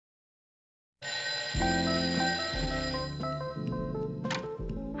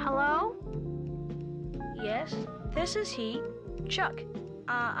Yes, this is he, Chuck.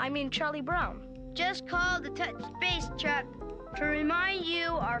 Charlie Brown. Just called to touch base, Chuck. To remind you,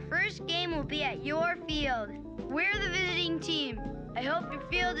 our first game will be at your field. We're the visiting team. I hope your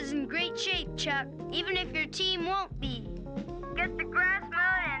field is in great shape, Chuck, even if your team won't be. Get the grass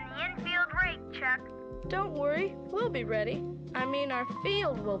mowed and the infield raked, Chuck. Don't worry, we'll be ready. Our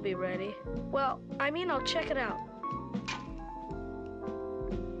field will be ready. I'll check it out.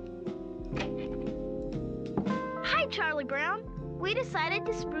 Hi, Charlie Brown. We decided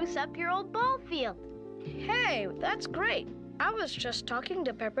to spruce up your old ball field. Hey, that's great. I was just talking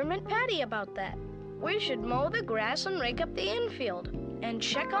to Peppermint Patty about that. We should mow the grass and rake up the infield, and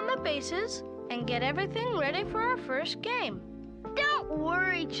check on the bases, and get everything ready for our first game. Don't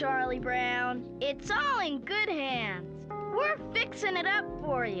worry, Charlie Brown. It's all in good hands. We're fixing it up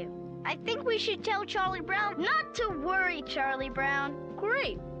for you. I think we should tell Charlie Brown not to worry, Charlie Brown.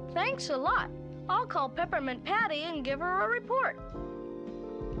 Great. Thanks a lot. I'll call Peppermint Patty and give her a report.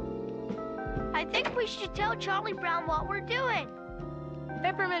 I think we should tell Charlie Brown what we're doing.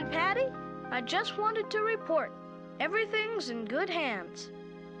 Peppermint Patty, I just wanted to report. Everything's in good hands.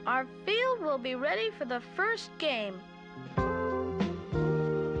 Our field will be ready for the first game.